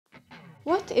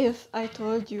What if I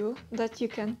told you that you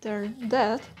can turn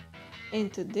that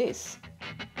into this?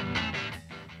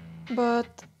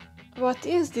 But what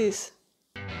is this?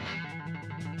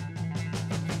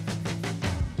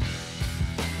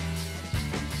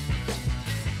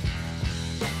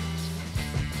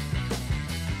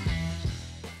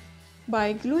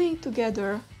 By gluing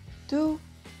together two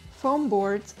foam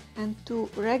boards and two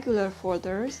regular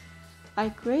folders, I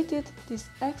created this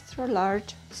extra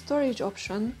large storage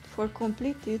option for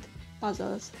completed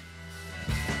puzzles.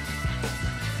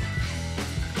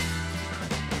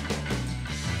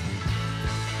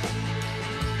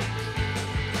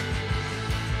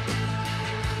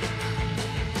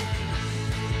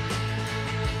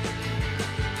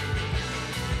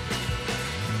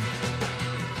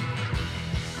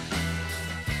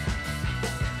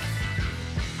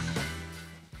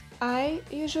 I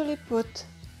usually put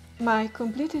my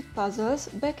completed puzzles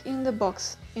back in the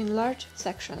box in large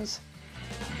sections.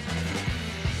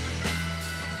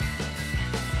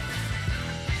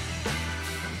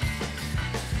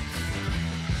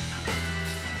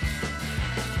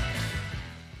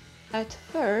 At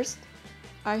first,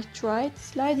 I tried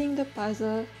sliding the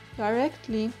puzzle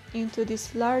directly into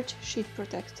this large sheet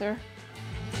protector.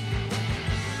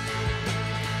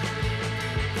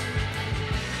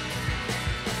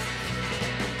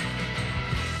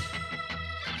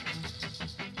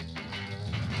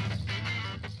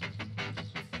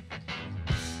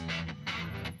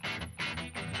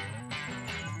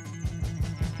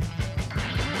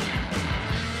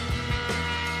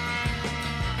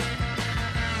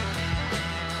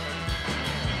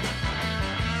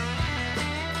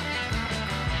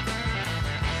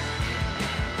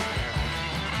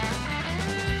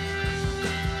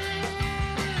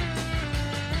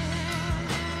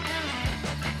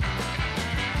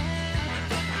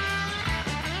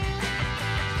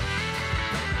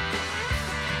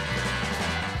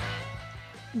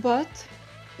 But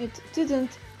it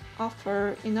didn't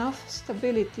offer enough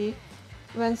stability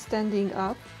when standing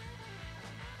up,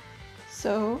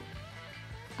 so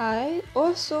I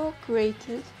also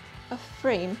created a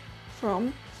frame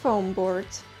from foam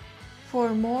boards for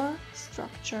more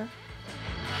structure.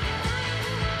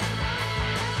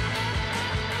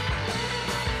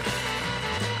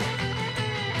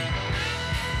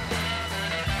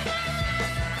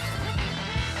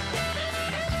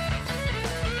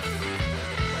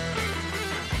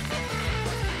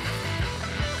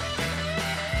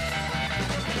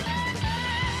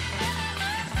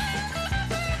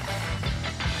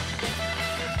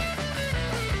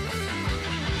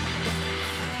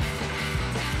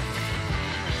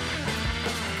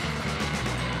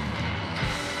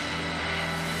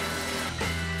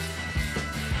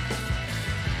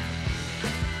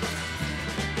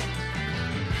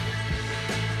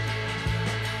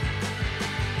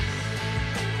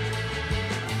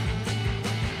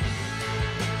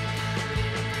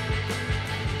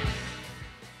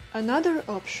 Another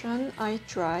option I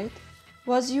tried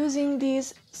was using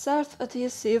these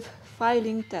self-adhesive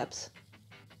filing tabs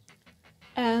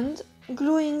and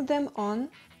gluing them on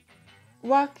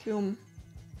vacuum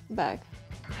bag.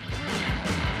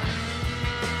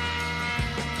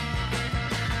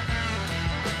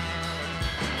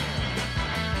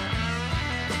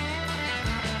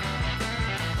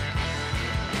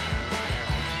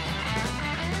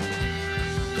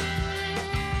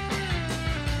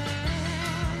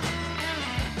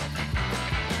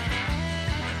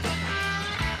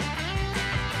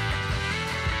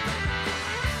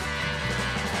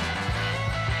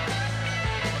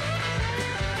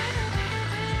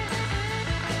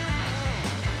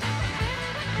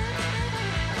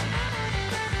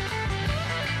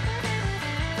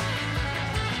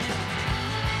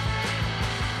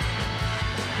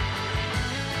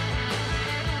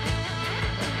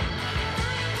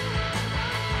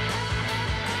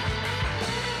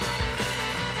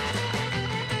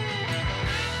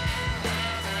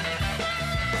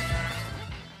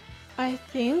 I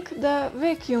think the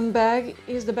vacuum bag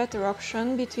is the better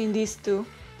option between these two.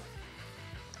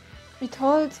 It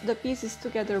holds the pieces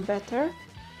together better,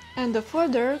 and the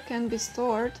folder can be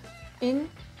stored in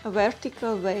a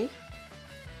vertical way,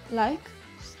 like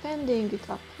standing it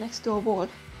up next to a wall.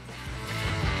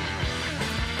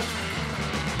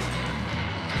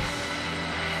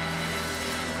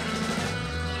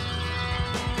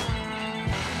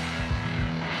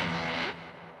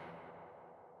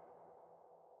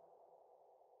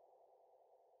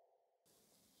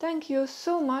 Thank you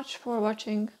so much for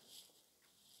watching.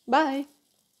 Bye!